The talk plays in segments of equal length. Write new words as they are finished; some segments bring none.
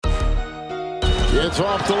It's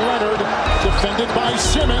off to Leonard, defended by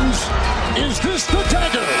Simmons. Is this the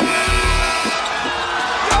dagger?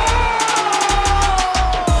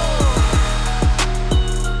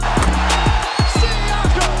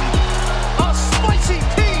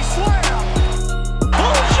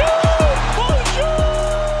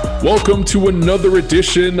 Welcome to another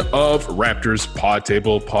edition of Raptors Pod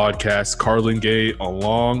Table Podcast. Carlin Gay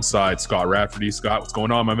alongside Scott Rafferty. Scott, what's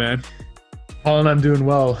going on, my man? Colin, I'm doing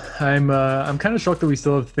well. I'm kind of shocked that we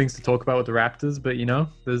still have things to talk about with the Raptors, but you know,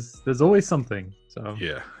 there's always something. So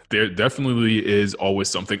yeah, there definitely is always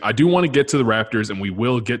something. I do want to get to the Raptors, and we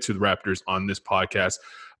will get to the Raptors on this podcast.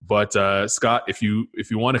 But Scott, if you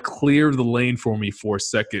want to clear the lane for me for a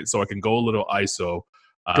second, so I can go a little ISO.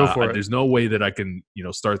 Go for it. There's no way that I can,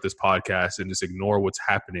 start this podcast and just ignore what's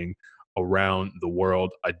happening around the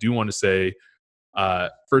world. I do want to say,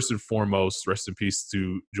 first and foremost, rest in peace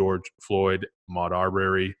to George Floyd, Ahmaud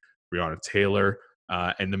Arbery, Breonna Taylor,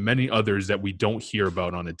 and the many others that we don't hear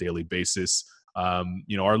about on a daily basis. Our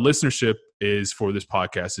listenership for this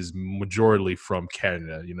podcast is majority from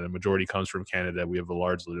Canada. The majority comes from Canada. We have a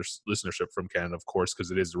large listenership from Canada, of course,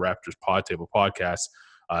 because it is the Raptors Pod Table podcast.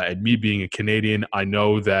 And me being a Canadian, I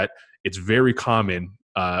know that it's very common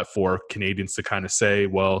for Canadians to kind of say,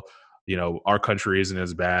 well, our country isn't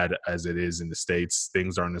as bad as it is in the States.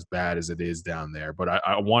 Things aren't as bad as it is down there. But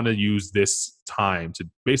I want to use this time to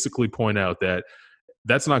basically point out that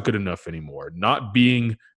that's not good enough anymore. Not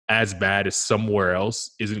being as bad as somewhere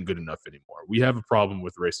else isn't good enough anymore. We have a problem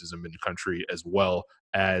with racism in the country as well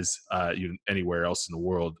as anywhere else in the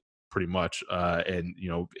world. Pretty much. And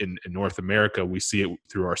in North America, we see it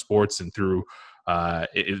through our sports and through,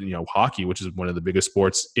 hockey, which is one of the biggest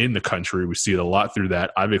sports in the country. We see it a lot through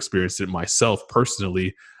that. I've experienced it myself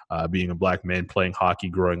personally, being a black man playing hockey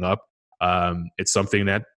growing up. It's something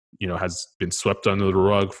that, has been swept under the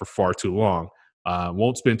rug for far too long.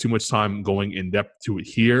 Won't spend too much time going in depth to it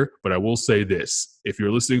here, but I will say this. If you're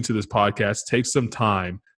listening to this podcast, take some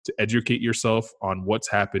time to educate yourself on what's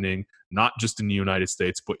happening, not just in the United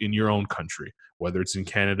States, but in your own country, whether it's in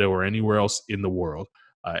Canada or anywhere else in the world.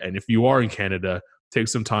 And if you are in Canada, take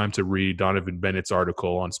some time to read Donovan Bennett's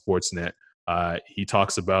article on Sportsnet. He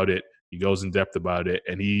talks about it. He goes in depth about it.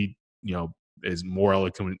 And he, is more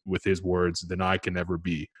eloquent with his words than I can ever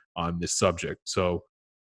be on this subject. So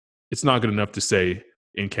it's not good enough to say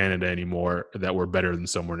in Canada anymore that we're better than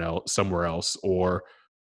somewhere else, or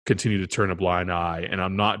continue to turn a blind eye. And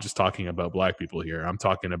I'm not just talking about black people here. I'm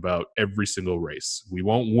talking about every single race. We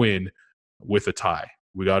won't win with a tie.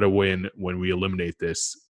 We got to win when we eliminate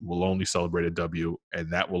this. We'll only celebrate a W, and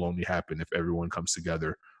that will only happen if everyone comes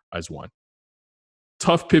together as one.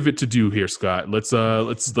 Tough pivot to do here, Scott. Let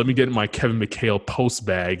me get in my Kevin McHale post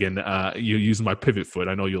bag, and you use my pivot foot.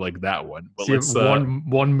 I know you like that one, but so let's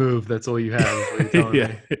one move. That's all you have.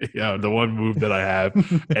 Yeah, the one move that I have,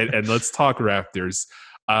 and let's talk Raptors.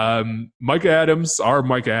 Mike Adams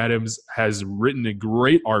has written a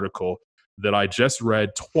great article that I just read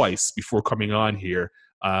twice before coming on here.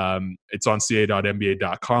 It's on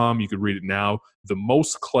ca.nba.com. You can read it now. The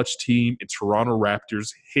most clutch team in Toronto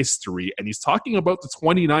Raptors history. And he's talking about the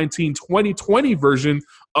 2019-2020 version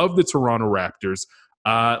of the Toronto Raptors.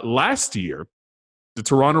 Last year, the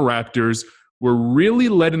Toronto Raptors were really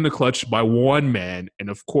led in the clutch by one man. And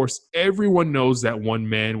of course, everyone knows that one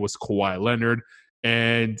man was Kawhi Leonard.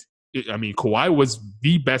 And Kawhi was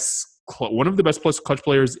one of the best clutch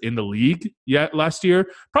players in the league last year.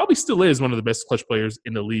 Probably still is one of the best clutch players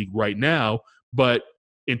in the league right now. But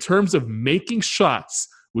in terms of making shots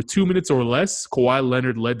with 2 minutes or less, Kawhi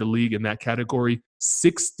Leonard led the league in that category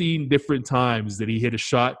 16 different times that he hit a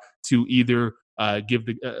shot to either give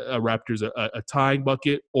the Raptors a tying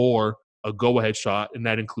bucket or a go-ahead shot, and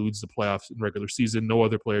that includes the playoffs and regular season. No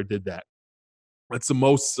other player did that. That's the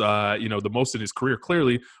most, the most in his career,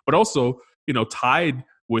 clearly, but also, tied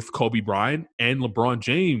with Kobe Bryant and LeBron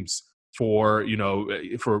James for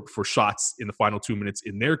shots in the final 2 minutes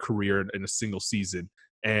in their career in a single season.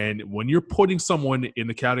 And when you're putting someone in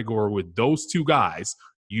the category with those two guys,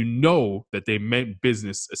 you know that they meant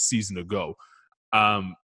business a season ago.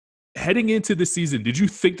 Heading into the season, did you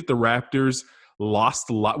think that the Raptors lost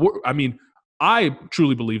a lot? I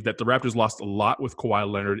truly believe that the Raptors lost a lot with Kawhi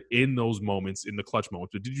Leonard in those moments, in the clutch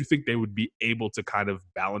moments. But did you think they would be able to kind of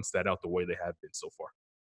balance that out the way they have been so far?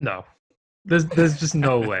 No. There's just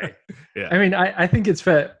no way. Yeah. I think it's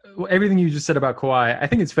fair. Everything you just said about Kawhi, I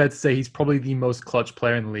think it's fair to say he's probably the most clutch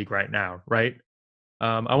player in the league right now, right?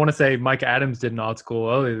 I want to say Mike Adams did an article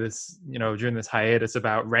earlier during this hiatus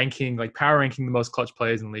about power ranking the most clutch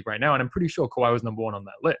players in the league right now. And I'm pretty sure Kawhi was number one on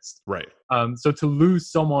that list. Right. So to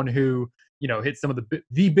lose someone who hit some of the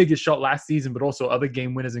biggest shot last season, but also other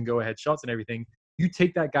game winners and go-ahead shots and everything. You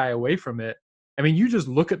take that guy away from it. I mean, you just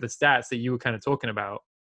look at the stats that you were kind of talking about.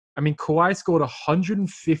 I mean, Kawhi scored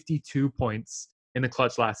 152 points in the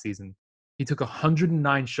clutch last season. He took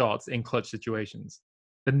 109 shots in clutch situations.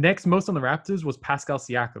 The next most on the Raptors was Pascal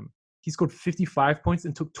Siakam. He scored 55 points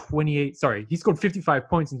and took 28. Sorry, he scored 55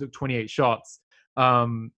 points and took 28 shots.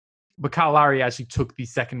 But Kyle Lowry actually took the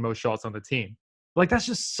second most shots on the team. Like, that's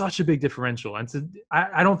just such a big differential. And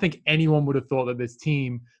I don't think anyone would have thought that this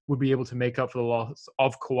team would be able to make up for the loss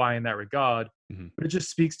of Kawhi in that regard. Mm-hmm. But it just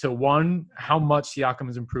speaks to, one, how much Siakam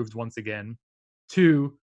has improved once again.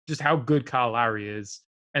 Two, just how good Kyle Lowry is.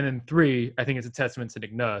 And then three, I think it's a testament to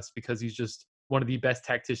Nick Nurse, because he's just one of the best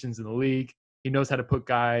tacticians in the league. He knows how to put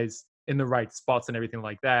guys in the right spots and everything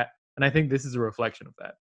like that. And I think this is a reflection of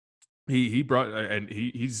that.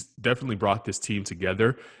 He's definitely brought this team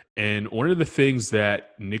together. And one of the things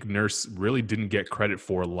that Nick Nurse really didn't get credit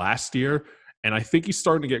for last year, and I think he's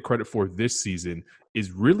starting to get credit for this season,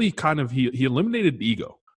 is really kind of he eliminated the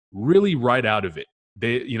ego really right out of it.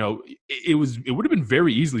 It would have been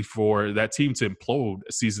very easy for that team to implode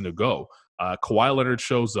a season ago. Kawhi Leonard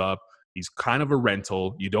shows up. He's kind of a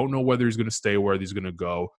rental. You don't know whether he's going to stay, where he's going to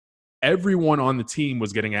go. Everyone on the team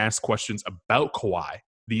was getting asked questions about Kawhi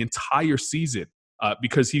the entire season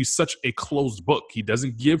because he's such a closed book. He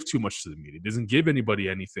doesn't give too much to the media. He doesn't give anybody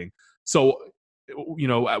anything. So,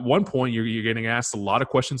 at one point you're getting asked a lot of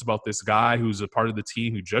questions about this guy who's a part of the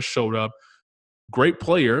team who just showed up. Great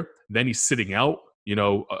player. Then he's sitting out,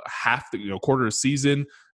 half the quarter of the season.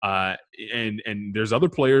 And there's other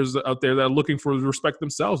players out there that are looking for the respect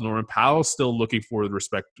themselves. Norman Powell's still looking for the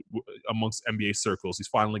respect amongst NBA circles. He's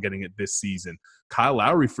finally getting it this season. Kyle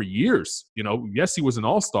Lowry, for years, yes, he was an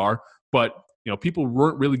all-star, but people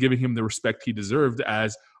weren't really giving him the respect he deserved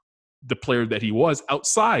as the player that he was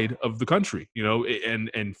outside of the country.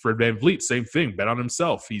 And Fred VanVleet, same thing, bet on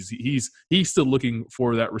himself. He's still looking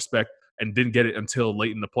for that respect and didn't get it until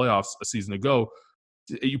late in the playoffs a season ago.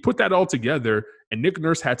 You put that all together, and Nick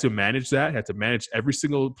Nurse had to manage that, had to manage every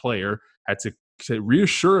single player, had to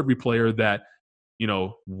reassure every player that,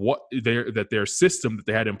 that their system that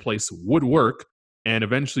they had in place would work, and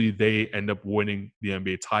eventually they end up winning the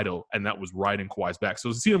NBA title, and that was right in Kawhi's back. So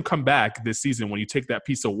to see them come back this season, when you take that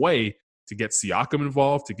piece away, to get Siakam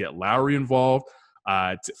involved, to get Lowry involved,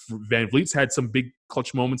 VanVleet's had some big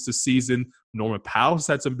clutch moments this season. Norman Powell's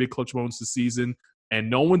had some big clutch moments this season. And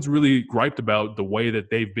no one's really griped about the way that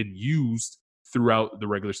they've been used throughout the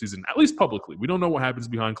regular season, at least publicly. We don't know what happens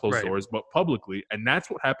behind closed doors, but publicly. And that's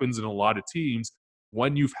what happens in a lot of teams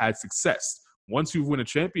when you've had success. Once you win a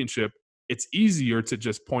championship, it's easier to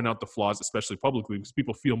just point out the flaws, especially publicly, because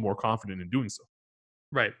people feel more confident in doing so.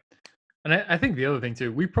 Right. And I think the other thing,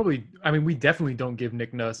 too, we definitely don't give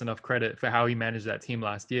Nick Nurse enough credit for how he managed that team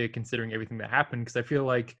last year, considering everything that happened, because I feel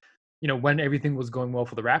like, when everything was going well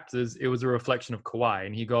for the Raptors, it was a reflection of Kawhi,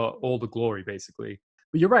 and he got all the glory, basically.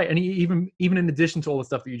 But you're right. And he, even in addition to all the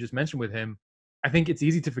stuff that you just mentioned with him, I think it's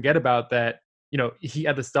easy to forget about that. He,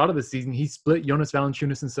 at the start of the season, he split Jonas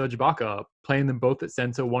Valanciunas and Serge Ibaka up, playing them both at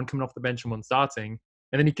center, one coming off the bench and one starting.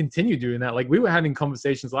 And then he continued doing that. Like, we were having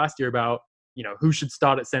conversations last year about, who should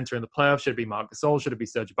start at center in the playoffs? Should it be Marc Gasol? Should it be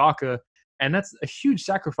Serge Ibaka? And that's a huge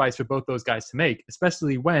sacrifice for both those guys to make,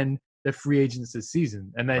 especially when they're free agents this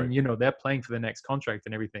season. And then, they're playing for the next contract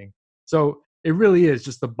and everything. So it really is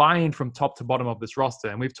just the buy-in from top to bottom of this roster.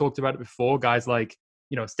 And we've talked about it before. Guys like,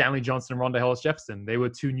 Stanley Johnson and Rondae Hollis-Jefferson, they were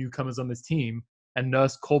two newcomers on this team. And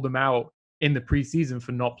Nurse called them out in the preseason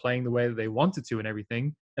for not playing the way that they wanted to and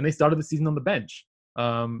everything. And they started the season on the bench.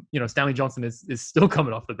 Stanley Johnson is still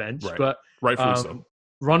coming off the bench. Right. But rightfully so.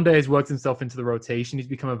 Rondae has worked himself into the rotation. He's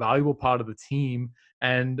become a valuable part of the team.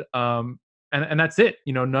 And that's it.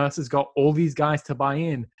 Nurse has got all these guys to buy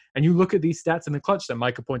in. And you look at these stats in the clutch that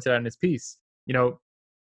Micah pointed out in his piece.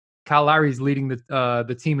 Kyle Lowry's leading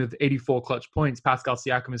the team with 84 clutch points. Pascal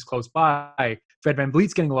Siakam is close by. Fred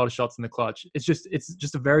VanVleet's getting a lot of shots in the clutch. It's just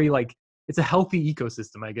a very, it's a healthy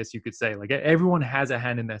ecosystem, I guess you could say. Like, everyone has a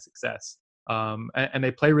hand in their success. And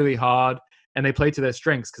they play really hard, and they play to their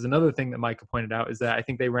strengths. Because another thing that Micah pointed out is that I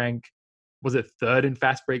think they rank, was it third in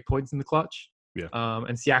fast break points in the clutch? Yeah.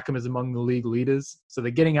 And Siakam is among the league leaders. So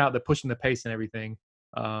they're getting out, they're pushing the pace and everything.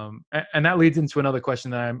 And that leads into another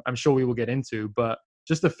question that I'm sure we will get into. But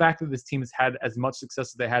just the fact that this team has had as much success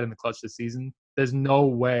as they had in the clutch this season, there's no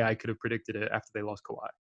way I could have predicted it after they lost Kawhi.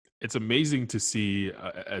 It's amazing to see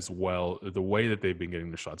as well the way that they've been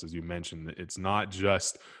getting the shots, as you mentioned. It's not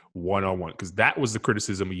just one-on-one, because that was the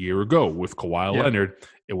criticism a year ago with Kawhi Leonard.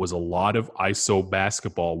 It was a lot of ISO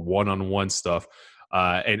basketball, one-on-one stuff.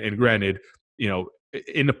 And granted,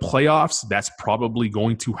 In the playoffs, that's probably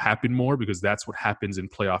going to happen more because that's what happens in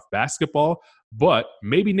playoff basketball. But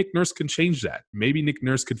maybe Nick Nurse can change that. Maybe Nick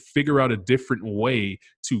Nurse could figure out a different way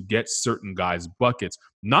to get certain guys buckets,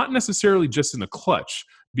 not necessarily just in the clutch,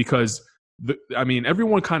 because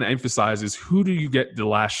everyone kind of emphasizes who do you get the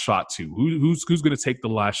last shot to? Who's going to take the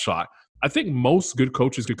last shot? I think most good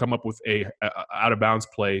coaches could come up with a out of bounds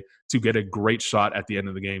play to get a great shot at the end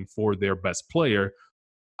of the game for their best player.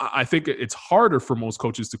 I think it's harder for most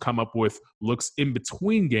coaches to come up with looks in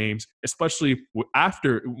between games, especially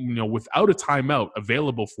after, without a timeout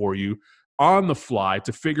available for you on the fly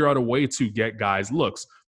to figure out a way to get guys looks.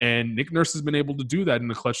 And Nick Nurse has been able to do that in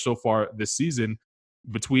the clutch so far this season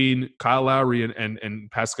between Kyle Lowry and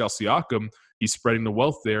Pascal Siakam. He's spreading the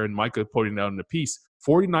wealth there, and Micah putting it out in the piece.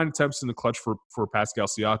 49 attempts in the clutch for Pascal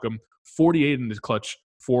Siakam, 48 in the clutch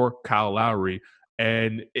for Kyle Lowry.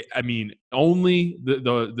 And only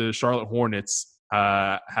the Charlotte Hornets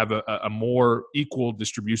have a more equal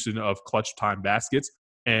distribution of clutch time baskets.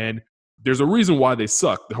 And there's a reason why they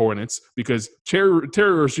suck, the Hornets, because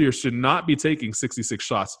Terry Rozier should not be taking 66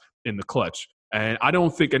 shots in the clutch. And I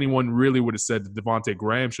don't think anyone really would have said that Devontae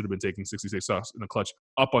Graham should have been taking 66 shots in the clutch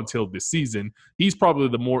up until this season. He's probably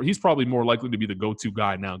more likely to be the go-to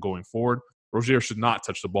guy now going forward. Rozier should not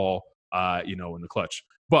touch the ball, in the clutch.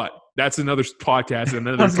 But that's another podcast and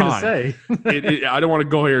another time. I don't want to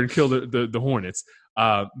go here and kill the Hornets.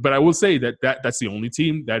 But I will say that's the only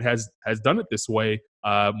team that has done it this way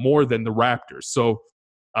more than the Raptors. So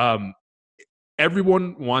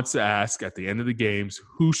everyone wants to ask at the end of the games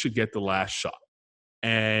who should get the last shot.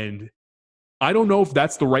 And I don't know if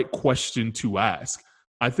that's the right question to ask.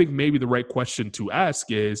 I think maybe the right question to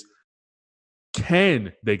ask is,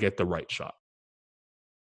 can they get the right shot?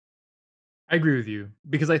 I agree with you,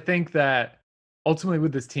 because I think that ultimately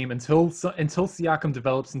with this team, until Siakam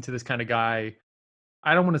develops into this kind of guy,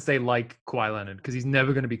 I don't want to say like Kawhi Leonard, because he's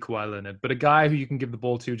never going to be Kawhi Leonard, but a guy who you can give the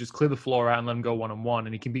ball to, just clear the floor out and let him go one-on-one,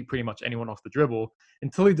 and he can beat pretty much anyone off the dribble.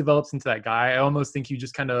 Until he develops into that guy, I almost think you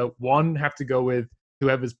just kind of, one, have to go with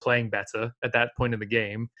whoever's playing better at that point in the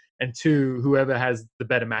game, and two, whoever has the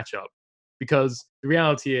better matchup. Because the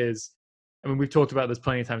reality is, we've talked about this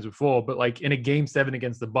plenty of times before, but like in a Game 7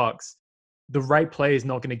 against the Bucks, the right play is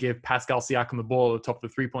not going to give Pascal Siakam the ball at the top of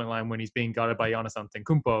the three-point line when he's being guarded by Giannis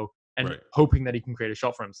Antetokounmpo and hoping that he can create a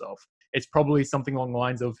shot for himself. It's probably something along the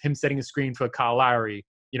lines of him setting a screen for Kyle Lowry.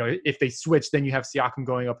 If they switch, then you have Siakam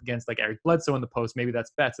going up against like Eric Bledsoe in the post. Maybe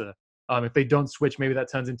that's better. If they don't switch, maybe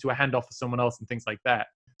that turns into a handoff for someone else and things like that.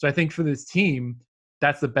 So I think for this team,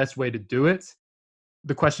 that's the best way to do it.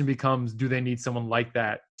 The question becomes, do they need someone like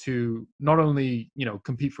that to not only,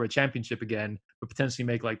 compete for a championship again, but potentially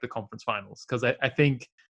make like the conference finals? Because I think,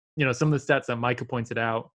 some of the stats that Micah pointed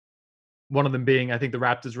out, one of them being, I think the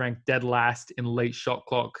Raptors ranked dead last in late shot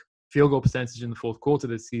clock field goal percentage in the fourth quarter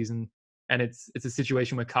this season. And it's a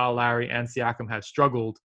situation where Kyle Lowry and Siakam have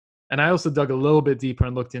struggled. And I also dug a little bit deeper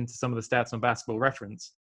and looked into some of the stats on Basketball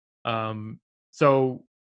Reference. So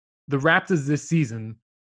the Raptors this season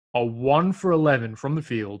are 1 for 11 from the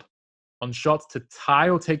field on shots to tie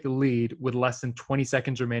or take the lead with less than 20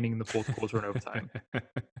 seconds remaining in the fourth quarter and overtime.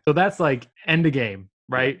 So that's like end of game,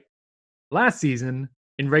 right? Last season,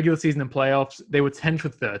 in regular season and playoffs, they were 10 for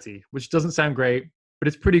 30, which doesn't sound great, but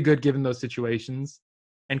it's pretty good given those situations.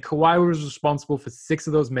 And Kawhi was responsible for 6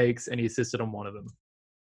 of those makes, and he assisted on 1 of them.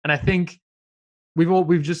 And I think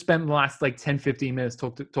we've just spent the last like 10, 15 minutes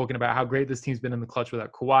talking about how great this team's been in the clutch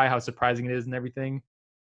without Kawhi, how surprising it is and everything.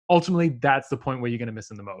 Ultimately, that's the point where you're going to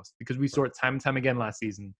miss him the most, because we saw it time and time again last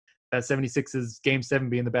season. That 76ers Game 7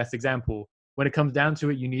 being the best example. When it comes down to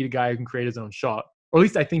it, you need a guy who can create his own shot. Or at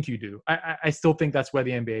least I think you do. I still think that's where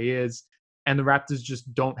the NBA is. And the Raptors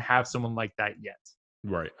just don't have someone like that yet.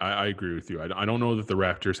 Right. I agree with you. I don't know that the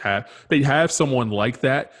Raptors have someone like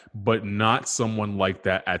that, but not someone like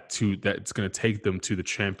that that's going to take them to the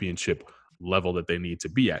championship level that they need to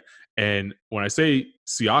be at. And when I say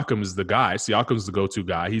Siakam is the guy, Siakam's the go-to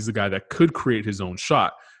guy. He's the guy that could create his own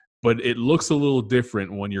shot, but it looks a little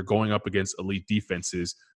different when you're going up against elite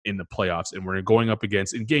defenses in the playoffs. And when you're going up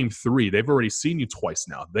against in Game 3, they've already seen you twice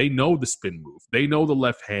now. They know the spin move. They know the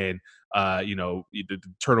left hand, the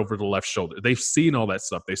turnover to the left shoulder. They've seen all that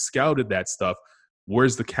stuff. They scouted that stuff.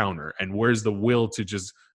 Where's the counter? And where's the will to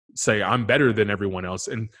just say, I'm better than everyone else?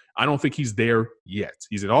 And I don't think he's there yet.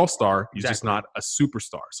 He's an all-star. He's just not a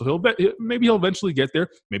superstar. So maybe he'll eventually get there.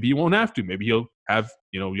 Maybe he won't have to. Maybe he'll have,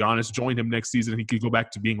 Giannis join him next season and he could go back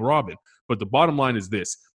to being Robin. But the bottom line is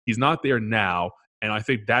this. He's not there now. And I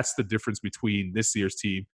think that's the difference between this year's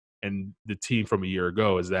team and the team from a year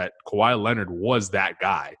ago, is that Kawhi Leonard was that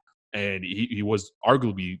guy. And he was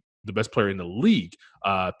arguably the best player in the league,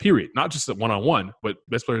 period. Not just a one-on-one, but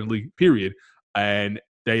best player in the league, period. And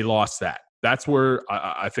they lost that. That's where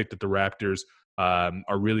I think that the Raptors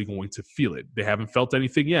are really going to feel it. They haven't felt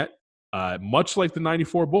anything yet, much like the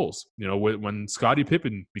 94 Bulls. You know, when Scottie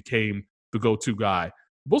Pippen became the go-to guy,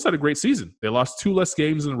 the Bulls had a great season. They lost 2 less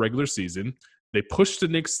games in the regular season. They pushed the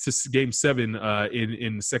Knicks to Game 7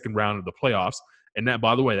 in the second round of the playoffs. And that,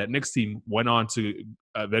 by the way, that Knicks team went on to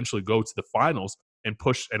eventually go to the finals and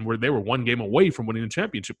push, and they were 1 game away from winning the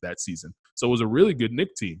championship that season. So it was a really good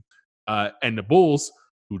Knicks team. And the Bulls,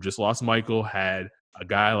 who just lost Michael, had a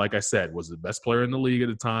guy, like I said, was the best player in the league at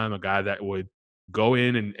the time, a guy that would go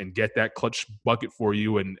in and get that clutch bucket for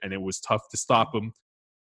you, and it was tough to stop him.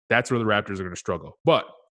 That's where the Raptors are going to struggle. But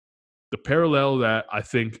the parallel that I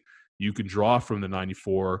think you can draw from the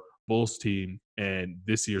 94 Bulls team and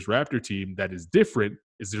this year's Raptor team that is different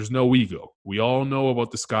is there's no ego. We all know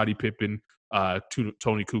about the Scottie Pippen,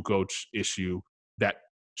 Tony Kukoc issue that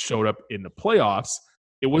showed up in the playoffs.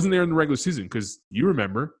 It wasn't there in the regular season because you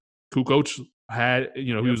remember Kukoc had,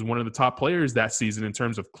 he was one of the top players that season in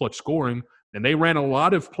terms of clutch scoring, and they ran a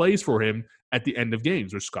lot of plays for him at the end of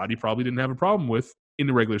games, which Scottie probably didn't have a problem with in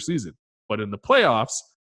the regular season. But in the playoffs,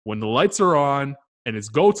 when the lights are on and it's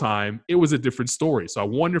go time, it was a different story. So I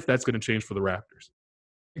wonder if that's going to change for the Raptors.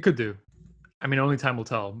 It could do. I mean, only time will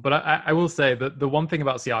tell. But I will say that the one thing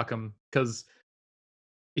about Siakam, because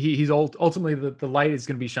he's ultimately the light is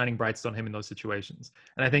going to be shining brightest on him in those situations.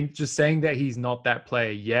 And I think just saying that he's not that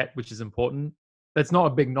player yet, which is important, that's not a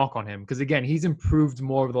big knock on him. Because again, he's improved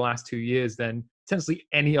more over the last 2 years than potentially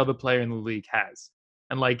any other player in the league has.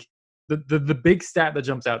 And like the big stat that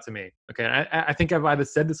jumps out to me, okay, I think I've either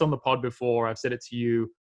said this on the pod before, I've said it to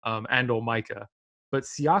you and or Micah, but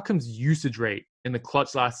Siakam's usage rate in the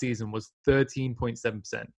clutch last season was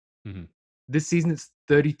 13.7%. Mm-hmm. This season it's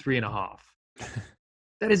 33.5%.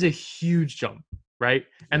 That is a huge jump, right?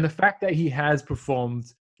 And the fact that he has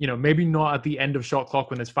performed, maybe not at the end of shot clock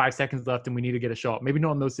when there's 5 seconds left and we need to get a shot, maybe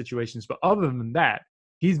not in those situations, but other than that,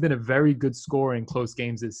 he's been a very good scorer in close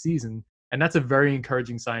games this season. And that's a very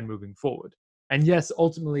encouraging sign moving forward. And yes,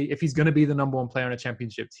 ultimately, if he's going to be the number one player on a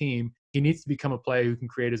championship team, he needs to become a player who can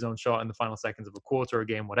create his own shot in the final seconds of a quarter, a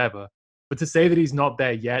game, whatever. But to say that he's not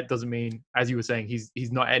there yet doesn't mean, as you were saying, he's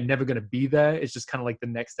never going to be there. It's just kind of like the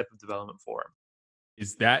next step of development for him.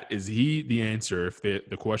 Is he the answer if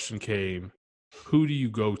the question came, who do you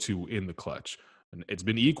go to in the clutch? And it's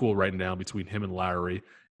been equal right now between him and Lowry.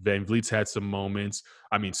 Van Vliet's had some moments.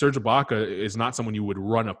 I mean, Serge Ibaka is not someone you would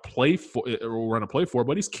run a play for,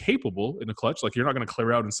 but he's capable in the clutch. Like, you're not going to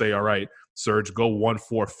clear out and say, all right, Serge, go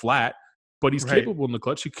 1-4 flat. But he's capable in the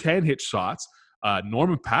clutch. He can hit shots.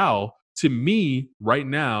 Norman Powell, to me, right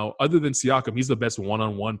now, other than Siakam, he's the best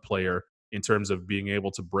one-on-one player in terms of being able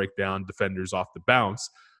to break down defenders off the bounce.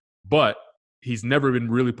 But he's never been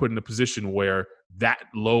really put in a position where that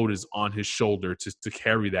load is on his shoulder to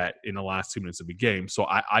carry that in the last 2 minutes of the game. So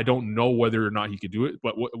I don't know whether or not he could do it.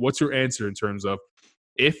 But what's your answer in terms of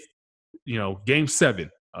if, Game 7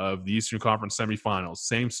 of the Eastern Conference semifinals,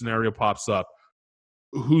 same scenario pops up,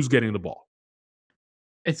 who's getting the ball?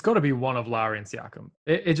 It's got to be one of Lowry and Siakam.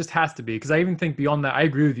 It just has to be, because I even think beyond that, I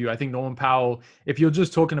agree with you. I think Norman Powell, if you're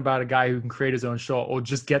just talking about a guy who can create his own shot or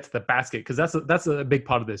just get to the basket, because that's a big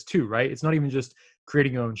part of this too, right? It's not even just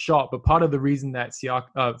creating your own shot, but part of the reason that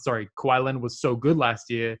Kawhi Leonard was so good last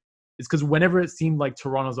year is because whenever it seemed like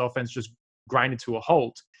Toronto's offense just grinded to a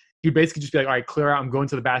halt, he'd basically just be like, all right, clear out, I'm going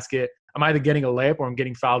to the basket. I'm either getting a layup or I'm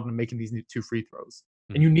getting fouled and I'm making these 2 free throws.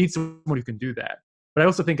 Mm-hmm. And you need someone who can do that. But I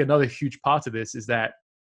also think another huge part of this is that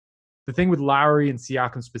the thing with Lowry and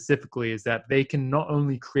Siakam specifically is that they can not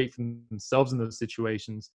only create for themselves in those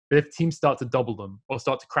situations, but if teams start to double them or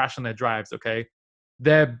start to crash on their drives, okay,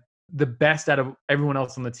 they're the best out of everyone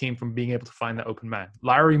else on the team from being able to find that open man.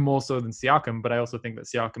 Lowry more so than Siakam, but I also think that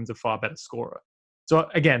Siakam's a far better scorer. So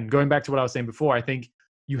again, going back to what I was saying before, I think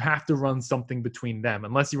you have to run something between them,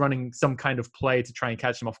 unless you're running some kind of play to try and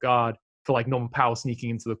catch them off guard for like Norman Powell sneaking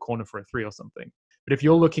into the corner for a 3 or something. But if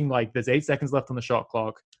you're looking like there's 8 seconds left on the shot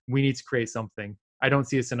clock, we need to create something, I don't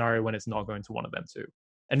see a scenario when it's not going to one of them two.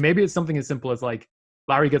 And maybe it's something as simple as like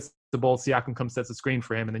Lowry gets the ball, Siakam comes, sets a screen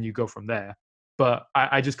for him, and then you go from there. But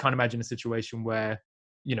I just can't imagine a situation where,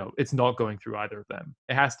 it's not going through either of them.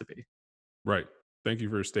 It has to be. Right. Thank you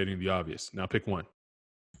for stating the obvious. Now pick one.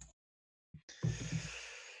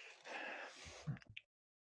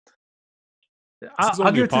 This is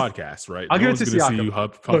only a podcast, right? I'll give it to Siakam.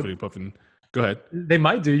 See you puffing. Go ahead. They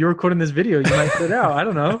might do. You're recording this video. You might put it out. I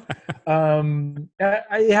don't know.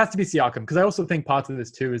 It has to be Siakam, because I also think part of this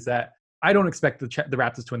too is that I don't expect the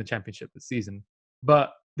Raptors to win the championship this season.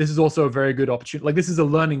 But this is also a very good opportunity. Like, this is a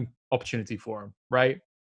learning opportunity for him, right?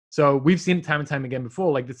 So we've seen it time and time again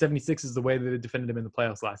before. Like the 76ers, the way that they defended him in the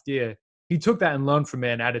playoffs last year, he took that and learned from it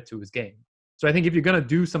and added to his game. So I think if you're going to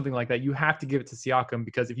do something like that, you have to give it to Siakam,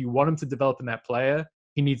 because if you want him to develop in that player,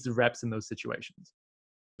 he needs the reps in those situations.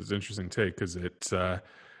 It's an interesting take, because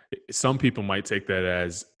some people might take that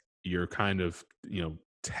as you're kind of,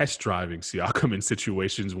 test driving Siakam in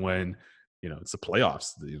situations when, it's the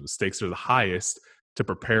playoffs. The stakes are the highest, to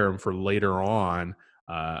prepare him for later on,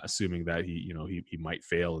 assuming that he might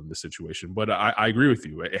fail in this situation. But I agree with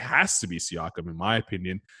you. It has to be Siakam, in my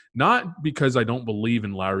opinion, not because I don't believe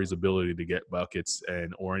in Lowry's ability to get buckets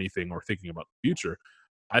or anything, or thinking about the future.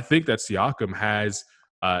 I think that Siakam has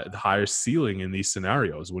the higher ceiling in these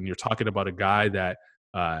scenarios. When you're talking about a guy that,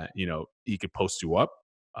 he could post you up,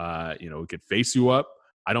 he could face you up.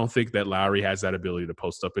 I don't think that Lowry has that ability to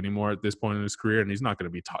post up anymore at this point in his career, and he's not going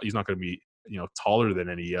to be taller than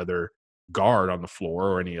any other guard on the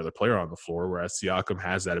floor or any other player on the floor. Whereas Siakam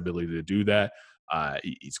has that ability to do that.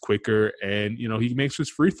 He's quicker, and he makes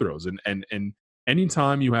his free throws. And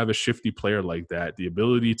anytime you have a shifty player like that, the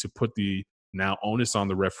ability to put the now onus on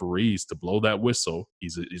the referees to blow that whistle.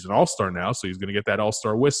 He's an all-star now, so he's going to get that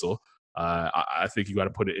all-star whistle. I think you got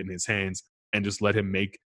to put it in his hands and just let him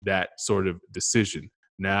make that sort of decision.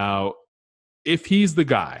 Now, if he's the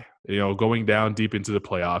guy, going down deep into the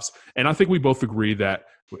playoffs, and I think we both agree that,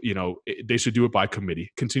 they should do it by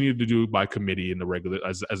committee, continue to do it by committee in the regular,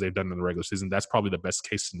 as they've done in the regular season. That's probably the best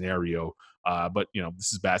case scenario. But,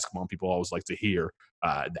 this is basketball, and people always like to hear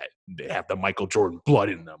that they have the Michael Jordan blood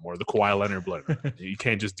in them or the Kawhi Leonard blood in them. You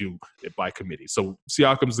can't just do it by committee. So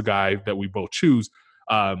Siakam's the guy that we both choose.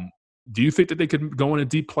 Do you think that they could go on a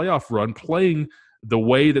deep playoff run playing the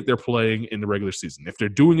way that they're playing in the regular season? If they're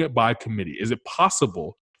doing it by committee, is it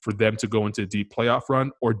possible for them to go into a deep playoff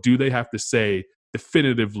run, or do they have to say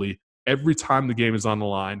definitively every time the game is on the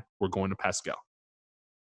line, we're going to Pascal?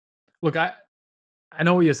 Look, I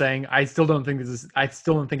know what you're saying. I still don't think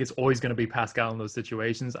it's always going to be Pascal in those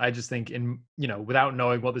situations. I just think without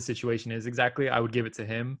knowing what the situation is exactly, I would give it to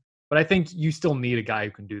him. But I think you still need a guy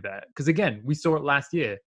who can do that. Because again, we saw it last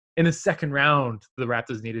year. In the second round, the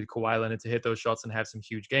Raptors needed Kawhi Leonard to hit those shots and have some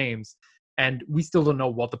huge games. And we still don't know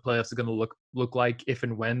what the playoffs are going to look like if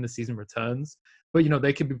and when the season returns. But,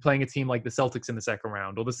 they could be playing a team like the Celtics in the second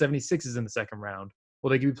round, or the 76ers in the second round, or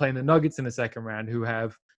they could be playing the Nuggets in the second round, who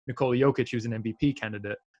have Nikola Jokic, who's an MVP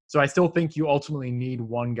candidate. So I still think you ultimately need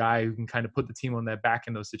one guy who can kind of put the team on their back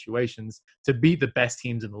in those situations to beat the best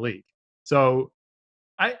teams in the league. So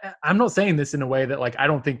I'm not saying this in a way that, like, I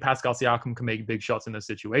don't think Pascal Siakam can make big shots in those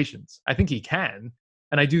situations. I think he can.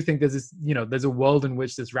 And I do think there's this, there's a world in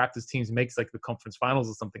which this Raptors teams makes like the conference finals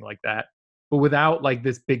or something like that. But without like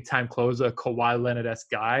this big time closer, Kawhi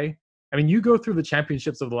Leonard-esque guy, I mean, you go through the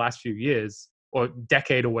championships of the last few years or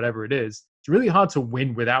decade or whatever it is, it's really hard to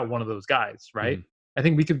win without one of those guys, right? I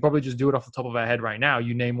think we could probably just do it off the top of our head right now.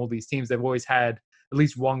 You name all these teams, they've always had at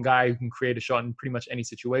least one guy who can create a shot in pretty much any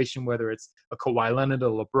situation, whether it's a Kawhi Leonard, a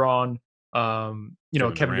LeBron,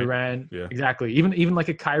 Kevin Durant. Yeah. Exactly. Even like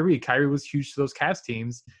a Kyrie. Kyrie was huge to those Cavs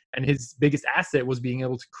teams, and his biggest asset was being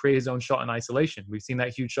able to create his own shot in isolation. We've seen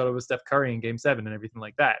that huge shot over Steph Curry in Game 7 and everything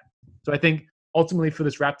like that. So I think ultimately for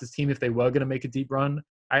this Raptors team, if they were going to make a deep run,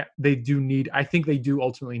 I think they do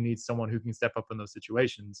ultimately need someone who can step up in those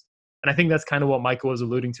situations. And I think that's kind of what Michael was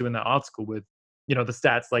alluding to in that article with, the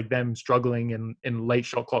stats, like them struggling in late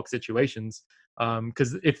shot clock situations.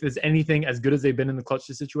 Because if there's anything as good as they've been in the clutch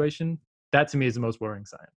situation, that to me is the most worrying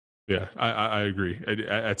sign. Yeah, I agree.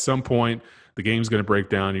 At some point, the game's going to break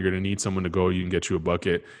down. You're going to need someone to go. You can get you a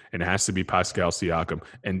bucket, and it has to be Pascal Siakam.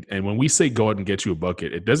 And when we say go out and get you a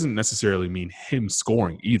bucket, it doesn't necessarily mean him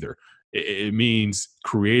scoring either. It means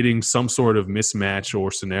creating some sort of mismatch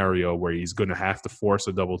or scenario where he's going to have to force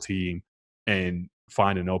a double team and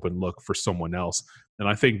find an open look for someone else. And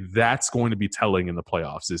I think that's going to be telling in the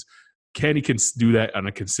playoffs is, can he do that on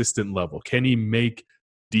a consistent level? Can he make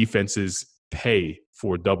defenses pay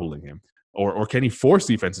for doubling him? Or can he force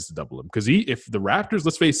defenses to double him? Because if the Raptors,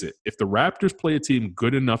 let's face it, if the Raptors play a team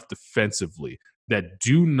good enough defensively that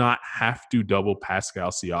do not have to double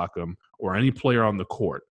Pascal Siakam or any player on the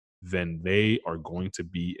court, then they are going to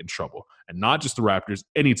be in trouble. And not just the Raptors,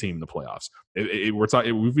 any team in the playoffs. If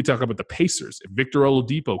we talk about the Pacers, if Victor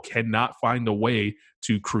Oladipo cannot find a way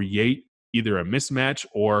to create either a mismatch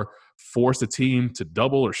or force a team to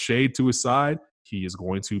double or shade to his side, he is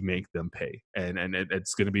going to make them pay. And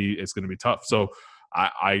it's going to be tough. So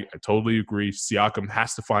I totally agree. Siakam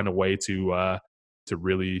has to find a way to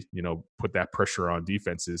really, put that pressure on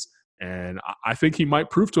defenses. And I think he might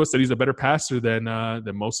prove to us that he's a better passer than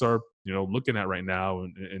most are, looking at right now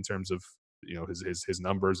in terms of, his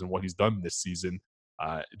numbers and what he's done this season.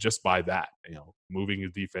 Just by that, moving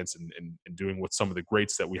his defense and doing what some of the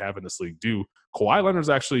greats that we have in this league do. Kawhi Leonard's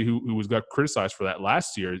actually who got criticized for that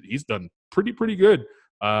last year. He's done pretty good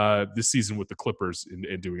this season with the Clippers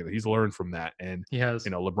in doing it. He's learned from that, and he has.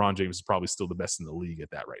 LeBron James is probably still the best in the league at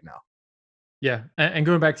that right now. Yeah, and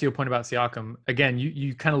going back to your point about Siakam, again,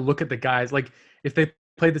 you kind of look at the guys, like if they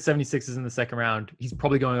played the 76ers in the second round, he's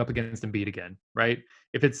probably going up against Embiid again, right?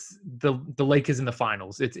 If it's the Lakers in the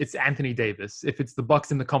finals, it's Anthony Davis. If it's the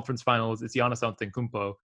Bucks in the conference finals, it's Giannis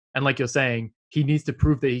Antetokounmpo. And like you're saying, he needs to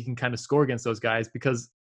prove that he can kind of score against those guys,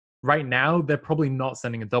 because right now they're probably not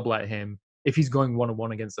sending a double at him if he's going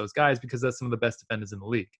 1-on-1 against those guys, because they're some of the best defenders in the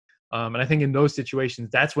league. And I think in those situations,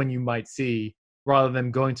 that's when you might see, rather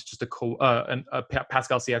than going to just a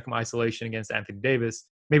Pascal Siakam isolation against Anthony Davis,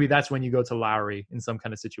 maybe that's when you go to Lowry in some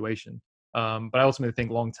kind of situation. But I ultimately think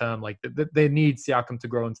long term, like they need Siakam to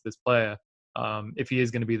grow into this player if he is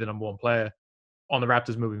going to be the number one player on the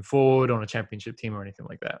Raptors moving forward, on a championship team or anything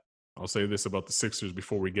like that. I'll say this about the Sixers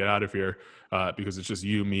before we get out of here, because it's just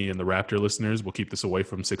you, me, and the Raptor listeners. We'll keep this away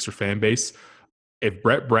from Sixer fan base. If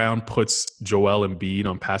Brett Brown puts Joel Embiid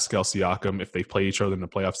on Pascal Siakam, if they play each other in the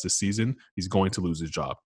playoffs this season, he's going to lose his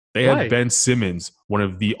job. They had Ben Simmons, one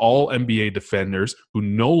of the all-NBA defenders, who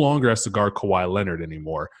no longer has to guard Kawhi Leonard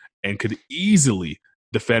anymore and could easily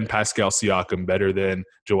defend Pascal Siakam better than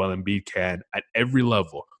Joel Embiid can at every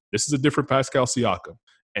level. This is a different Pascal Siakam.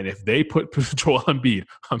 And if they put Joel Embiid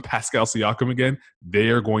on Pascal Siakam again, they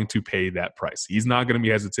are going to pay that price. He's not going to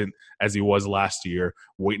be hesitant as he was last year,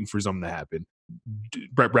 waiting for something to happen.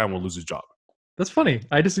 Brett Brown will lose his job. That's funny.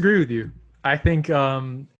 I disagree with you. I think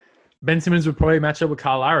Ben Simmons would probably match up with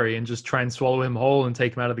Kyle Lowry and just try and swallow him whole and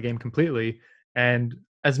take him out of the game completely. And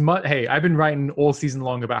I've been writing all season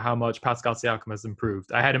long about how much Pascal Siakam has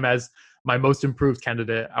improved. I had him as my most improved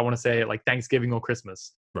candidate, I want to say, like Thanksgiving or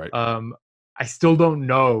Christmas. Right. I still don't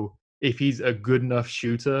know if he's a good enough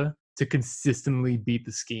shooter to consistently beat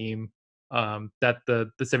the scheme that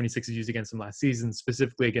the 76ers used against him last season,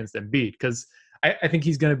 specifically against Embiid, because I think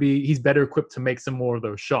he's better equipped to make some more of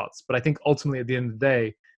those shots. But I think ultimately at the end of the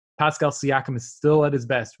day, Pascal Siakam is still at his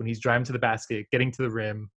best when he's driving to the basket, getting to the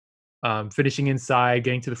rim, finishing inside,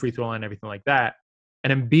 getting to the free throw line, everything like that.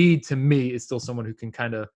 And Embiid, to me, is still someone who can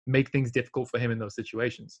kind of make things difficult for him in those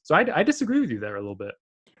situations. So I disagree with you there a little bit.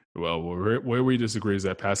 Well, where we disagree is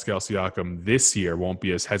that Pascal Siakam this year won't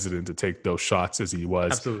be as hesitant to take those shots as he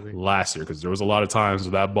was last year, because there was a lot of times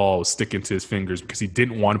where that ball was sticking to his fingers because he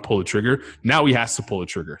didn't want to pull the trigger. Now he has to pull the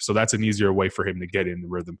trigger. So that's an easier way for him to get in the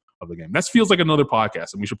rhythm of the game. That feels like another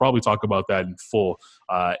podcast, and we should probably talk about that in full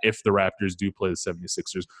if the Raptors do play the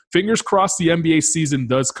 76ers. Fingers crossed the NBA season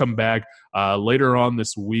does come back. Later on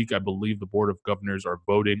this week, I believe the Board of Governors are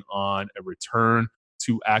voting on a return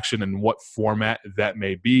to action and what format that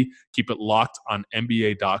may be. Keep it locked on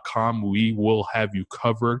NBA.com. We will have you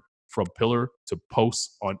covered from pillar to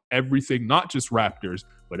post on everything, not just Raptors,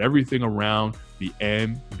 but everything around the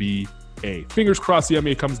NBA. Fingers crossed the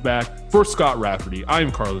NBA comes back. For Scott Rafferty, I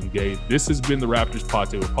am Carlin Gay. This has been the Raptors Pod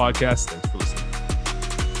Table Podcast. Thanks for listening.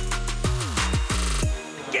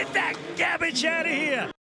 Get that garbage out of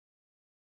here.